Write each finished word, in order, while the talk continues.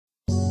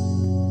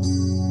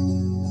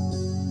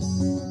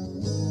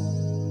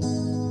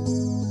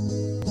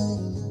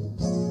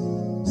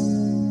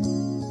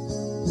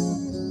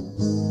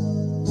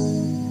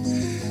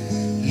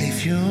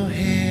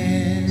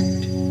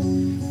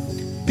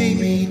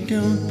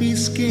don't be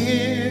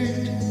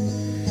scared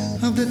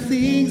of the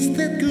things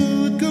that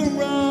could go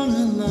wrong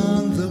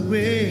along the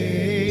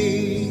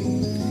way.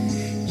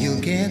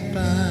 You'll get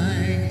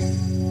by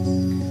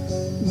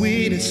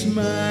with a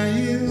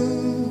smile.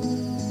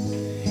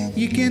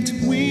 You can't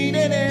win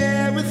at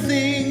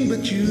everything,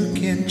 but you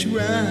can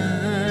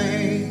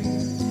try.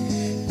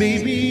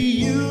 Baby,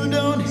 you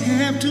don't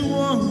have to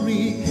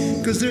worry,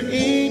 'cause there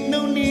ain't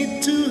no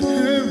need to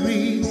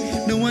hurry.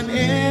 No one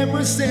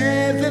ever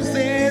said that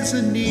there's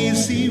an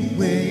easy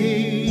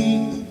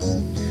way.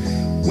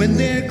 When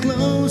they're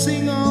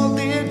closing all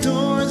their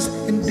doors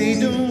and they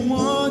don't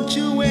want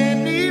you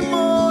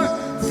anymore,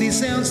 this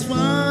sounds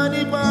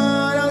funny,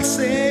 but I'll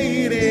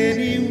say it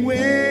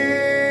anyway.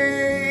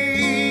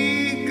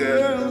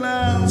 Girl,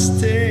 I'll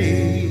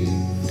stay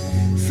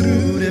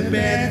through the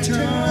bad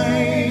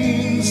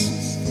times,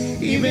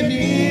 even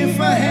if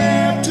I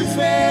have to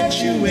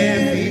fetch you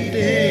every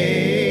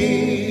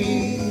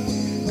day.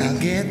 I'll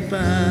get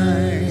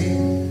by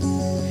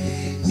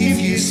if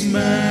you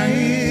smile.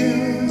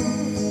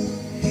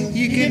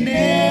 You can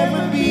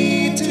never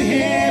be too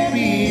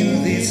happy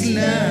in this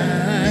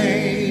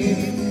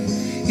life.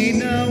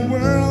 In a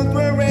world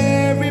where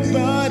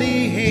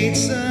everybody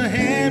hates a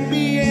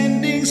happy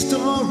ending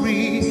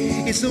story,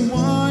 it's a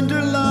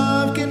wonder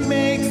love can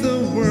make the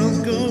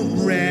world go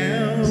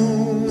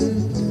round.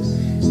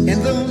 And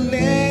don't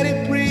let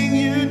it bring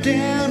you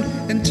down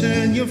and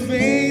turn your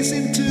face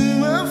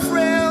into a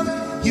frown.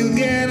 You'll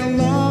get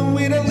along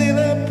with a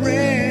little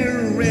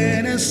prayer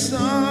and a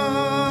song.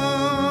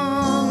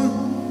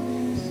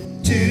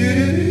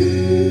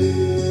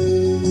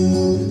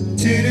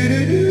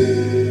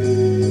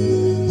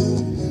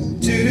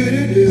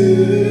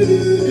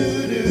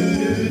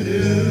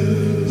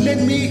 Let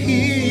me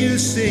hear you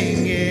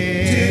sing it.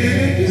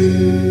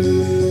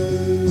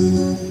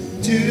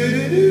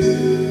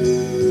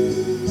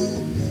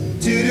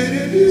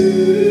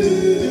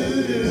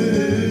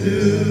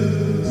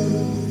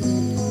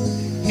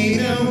 In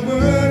a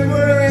world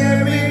where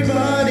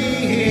everybody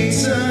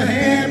hates a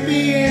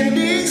happy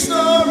ending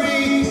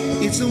story,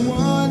 it's a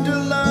wonder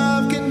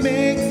love can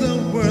make the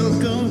world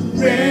go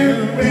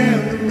round,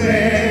 round,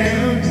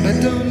 round. But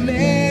don't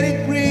let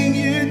it bring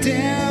you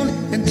down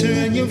and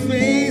turn your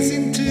face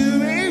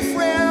into a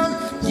frown.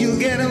 You'll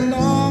get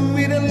along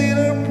with a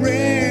little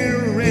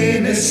prayer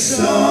and a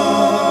song.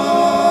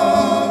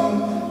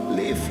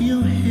 Lift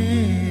your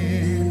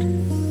head,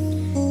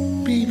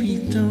 baby,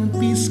 don't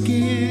be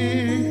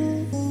scared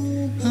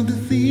of the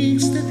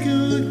things that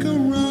could go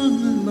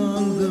wrong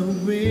along the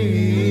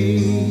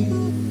way.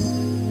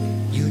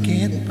 You'll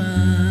get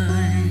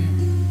by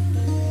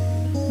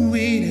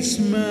with a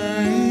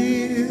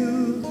smile.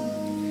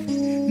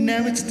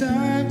 Now it's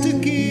time to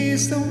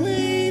kiss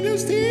away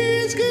those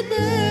tears goodbye.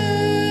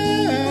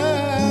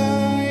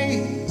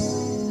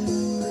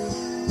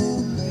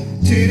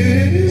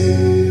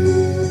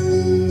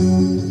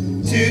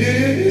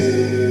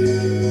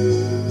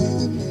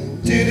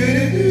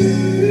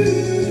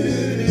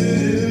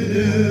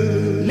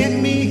 Let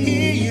me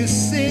hear you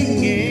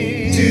sing it.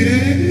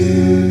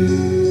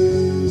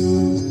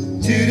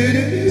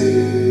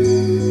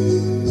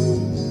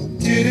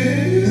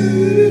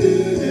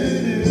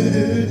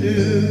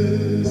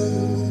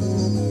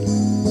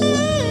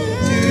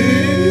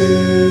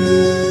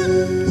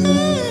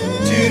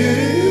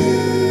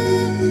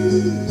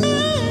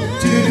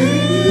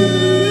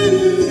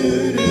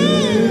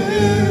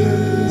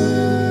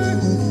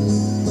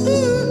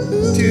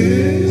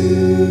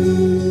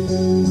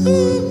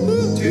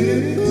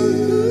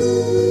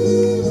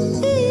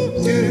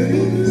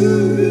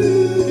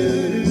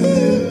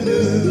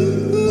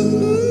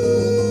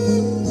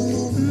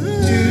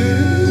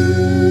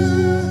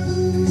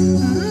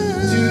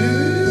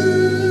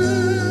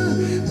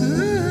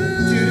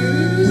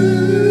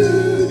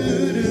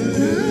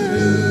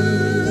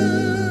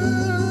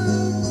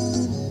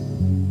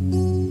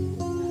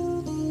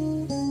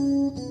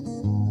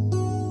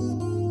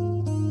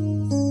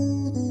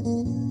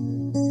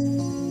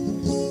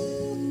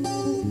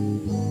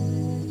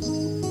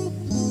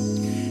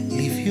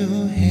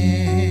 Your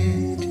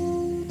head,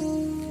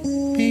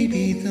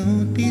 baby,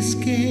 don't be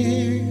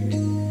scared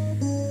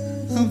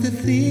of the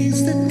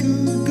things that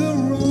could go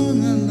wrong.